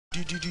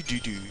Do.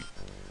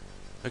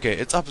 Okay,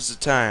 it's opposite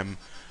time.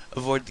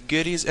 Avoid the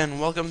goodies and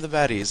welcome the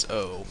baddies.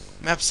 Oh,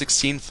 map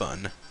 16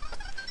 fun.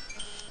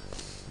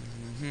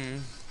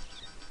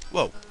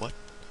 Whoa, what?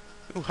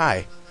 Ooh,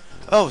 hi.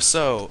 Oh,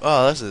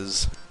 this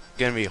is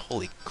gonna be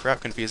holy crap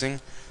confusing.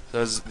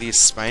 These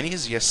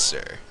spinies? Yes,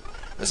 sir.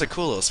 Those are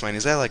cool little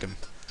spinies. I like them.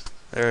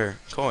 They're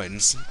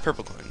coins,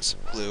 purple coins,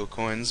 blue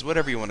coins,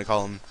 whatever you want to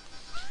call them.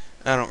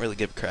 I don't really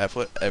give a crap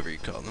whatever you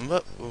call them,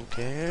 but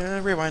okay,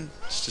 rewind.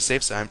 Just to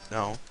save time.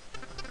 No.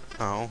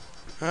 Oh.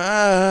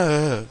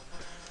 Ah.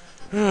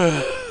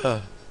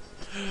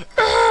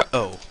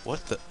 Oh,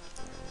 what the?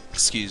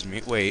 Excuse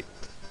me. Wait.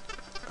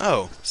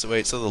 Oh, so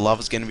the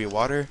lava's gonna be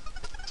water?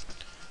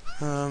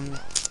 Yeah,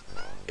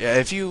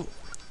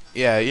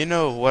 yeah, you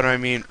know what I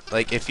mean.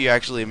 Like, if you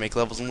actually make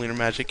levels in Lunar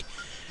Magic,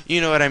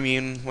 you know what I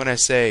mean when I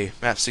say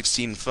map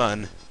 16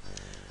 fun.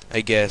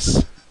 I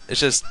guess it's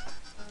just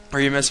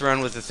where you mess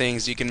around with the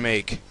things you can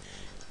make.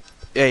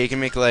 Yeah, you can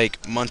make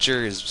like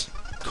munchers,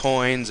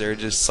 coins, or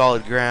just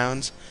solid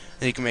grounds.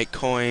 And you can make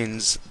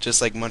coins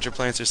just like muncher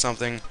plants or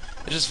something.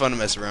 It's just fun to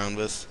mess around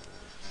with.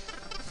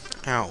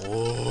 Ow.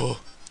 Whoa.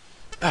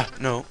 Ah,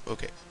 no.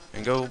 Okay.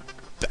 And go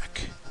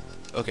back.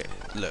 Okay.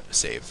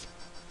 Save.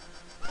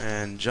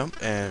 And jump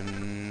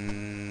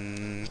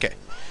and... Okay.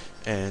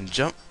 And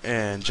jump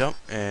and jump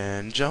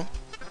and jump.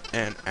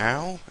 And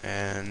ow.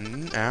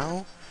 And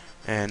ow.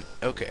 And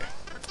okay.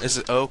 This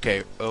is...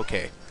 Okay.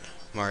 Okay.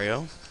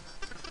 Mario.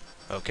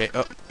 Okay.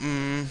 Oh.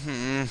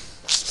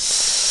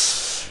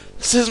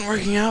 This isn't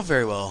working out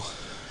very well,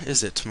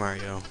 is it,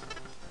 Mario?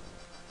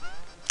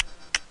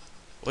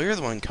 Well, you're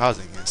the one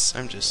causing this.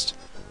 I'm just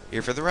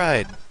here for the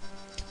ride.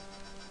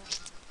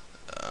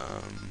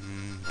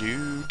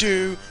 Boo,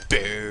 boo,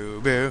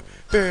 boo,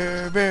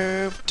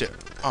 boo, do.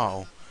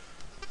 Oh.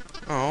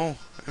 Oh,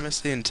 I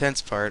missed the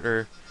intense part,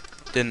 or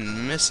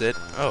didn't miss it.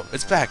 Oh,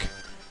 it's back.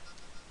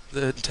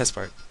 The intense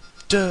part.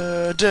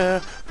 Da,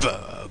 da,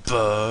 ba,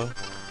 ba,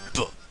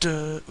 ba,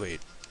 da. Wait.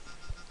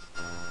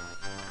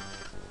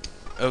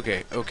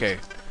 Okay, okay.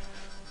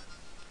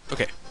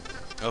 Okay.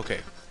 Okay.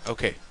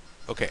 Okay.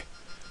 Okay.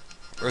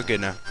 We're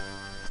good now.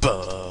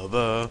 Ba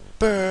ba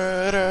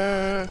ba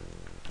da.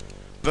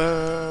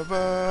 Ba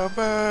ba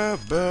ba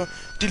ba.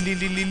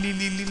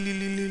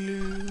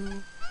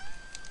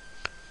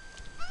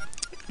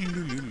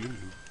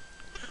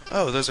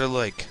 Oh, those are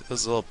like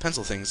those little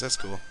pencil things. That's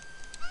cool.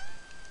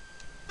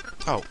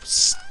 Oh,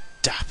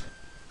 stop.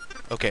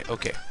 Okay,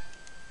 okay.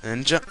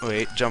 And jump.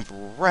 Wait, jump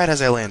right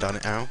as I land on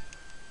it. Ow.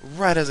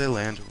 Right as I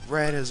land.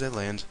 Right as I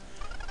land.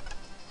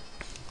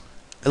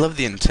 I love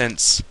the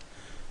intense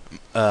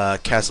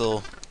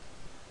castle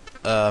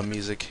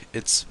music.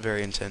 It's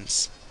very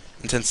intense.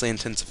 Intensely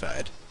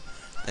intensified.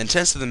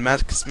 Intense to the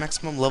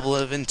maximum level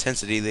of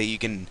intensity that you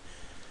can...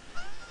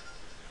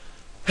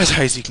 as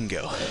high as you can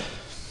go.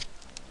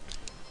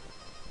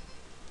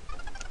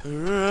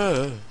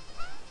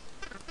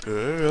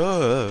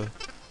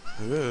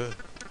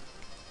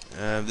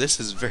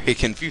 This is very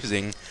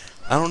confusing.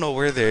 I don't know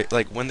where they're...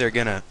 like, when they're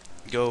gonna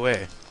go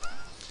away.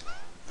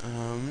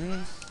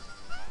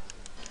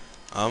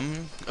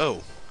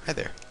 Oh, hi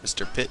there,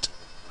 Mr. Pitt.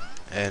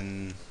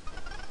 And...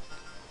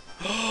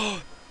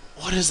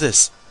 what is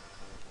this?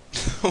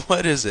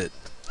 What is it?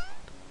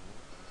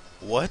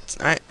 What?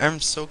 I'm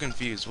so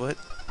confused. What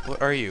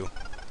are you?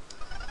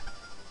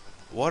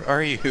 What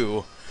are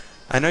you?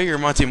 I know you're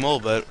Monty Mole,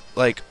 but,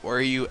 like, where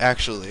are you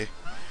actually?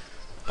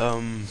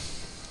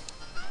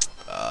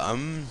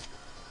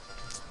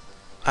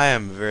 I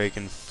am very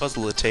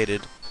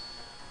confuzzletated.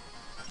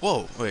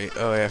 Whoa, wait,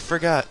 oh yeah, I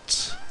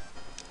forgot.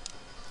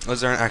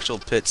 Those aren't actual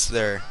pits,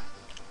 they're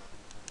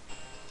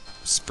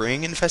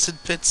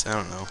spring-infested pits? I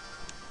don't know.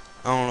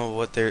 I don't know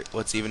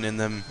what's even in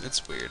them.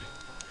 It's weird.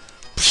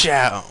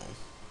 Pshow!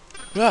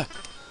 Ah!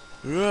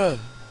 Ah!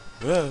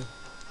 Ah!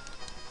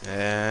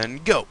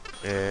 And go!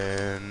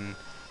 And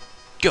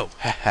go!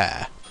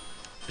 Haha!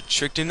 I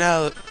tricked you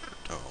now.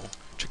 Oh,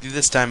 tricked you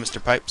this time,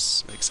 Mr.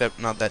 Pipes. Except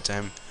not that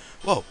time.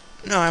 Whoa!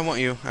 No, I want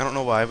you. I don't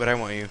know why, but I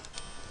want you.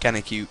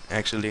 Kinda cute,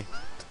 actually.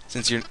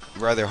 Since you're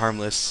rather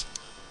harmless.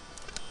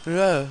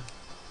 Ah!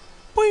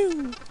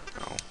 Woo!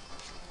 Oh.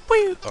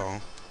 Woo!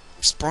 Oh.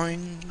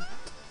 Spring!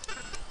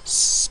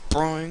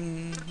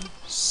 Spring!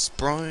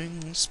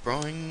 Spring!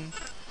 Spring!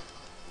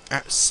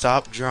 Ah,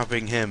 stop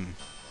dropping him.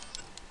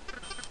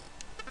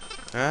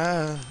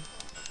 Ah.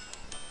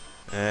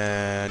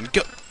 And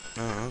go!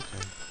 Oh,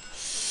 okay.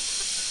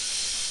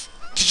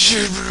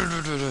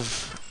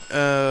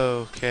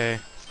 Okay.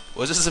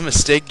 Was this a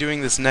mistake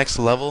doing this next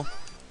level?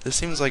 This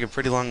seems like a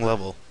pretty long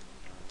level.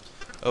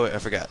 Oh wait, I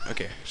forgot.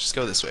 Okay, just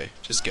go this way.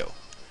 Just go.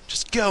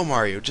 Just go,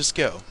 Mario. Just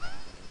go.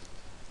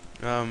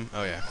 Oh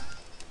yeah.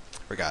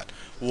 Forgot.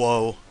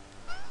 Whoa.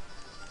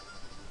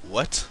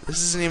 What?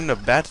 This isn't even a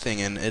bad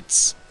thing, and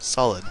it's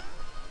solid.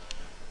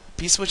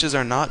 P-switches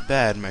are not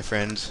bad, my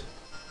friend.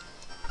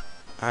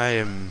 I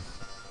am...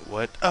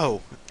 what?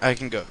 Oh, I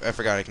can go. I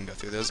forgot I can go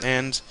through those.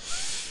 And...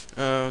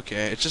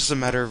 okay, it's just a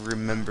matter of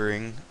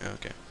remembering.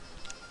 Okay.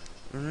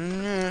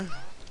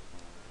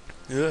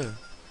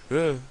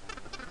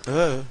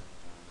 Uh,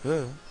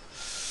 uh,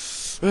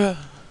 uh.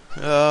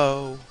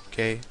 Oh,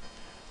 okay,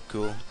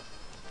 cool.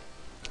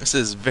 This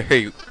is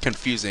very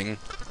confusing.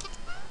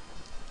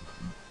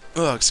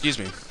 Oh, excuse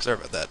me. Sorry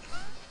about that.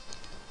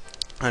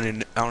 I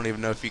don't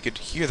even know if you could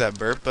hear that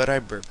burp, but I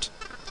burped.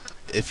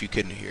 If you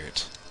couldn't hear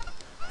it.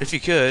 If you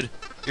could,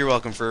 you're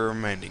welcome for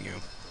reminding you.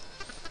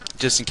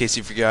 Just in case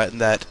you forgot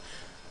that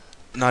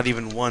not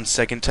even 1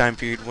 second time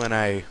period when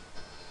I,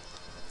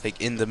 like,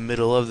 in the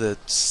middle of the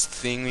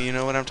thing, you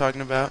know what I'm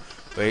talking about?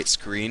 Wait,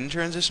 screen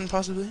transition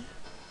possibly?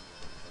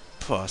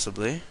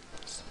 Possibly.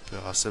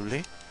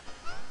 Possibly.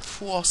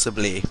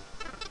 Possibly.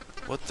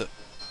 What the?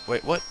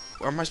 Wait, what?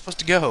 Where am I supposed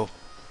to go?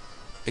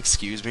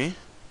 Excuse me?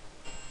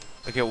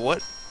 Okay,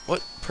 what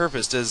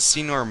purpose does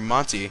Senor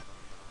Monty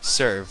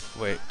serve?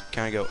 Wait,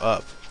 can I go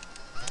up?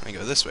 Can I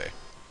go this way?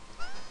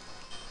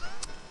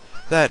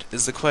 That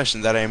is the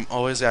question that I am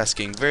always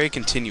asking very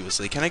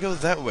continuously. Can I go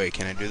that way?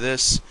 Can I do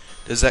this?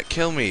 Does that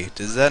kill me?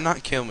 Does that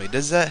not kill me?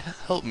 Does that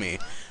help me?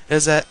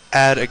 Does that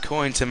add a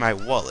coin to my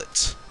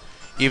wallet?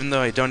 Even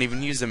though I don't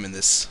even use them in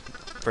this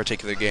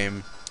particular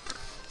game.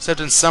 Except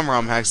in some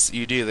ROM hacks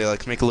you do, they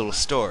like make a little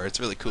store. It's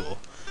really cool.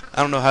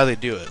 I don't know how they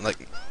do it,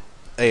 like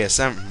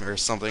ASM or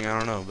something, I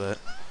don't know, but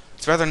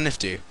it's rather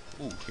nifty.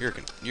 Ooh, you're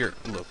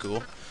a little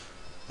cool.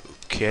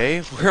 Okay,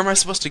 where am I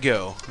supposed to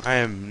go? I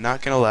am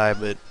not gonna lie,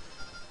 but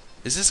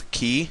is this a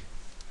key?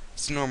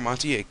 Is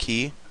Normandy a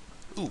key?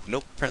 Ooh,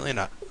 nope, apparently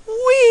not.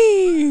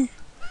 Wee!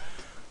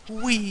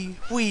 Wee,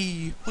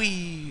 wee,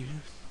 wee.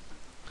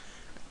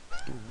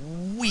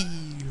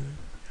 Wee.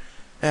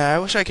 Yeah, I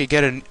wish I could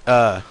get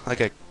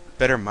like a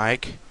better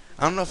mic.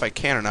 I don't know if I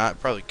can or not.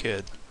 Probably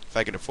could if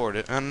I could afford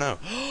it. I don't know.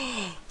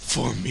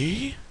 For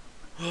me?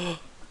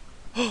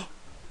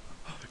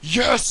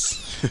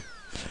 Yes.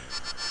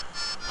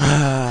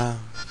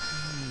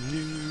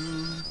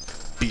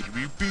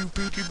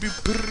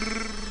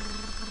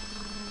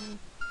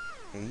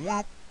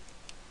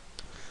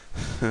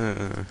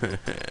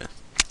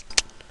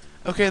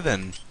 Okay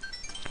then.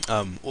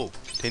 Whoa,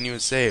 continue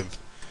and save.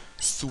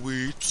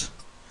 Sweet.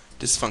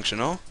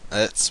 Dysfunctional.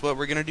 That's what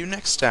we're gonna do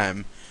next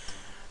time.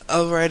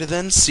 Alrighty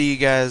then, see you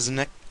guys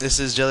next. This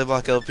is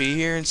Jellyblock LP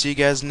here, and see you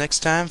guys next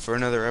time for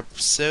another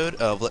episode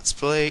of Let's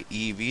Play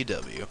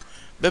EVW.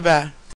 Bye bye.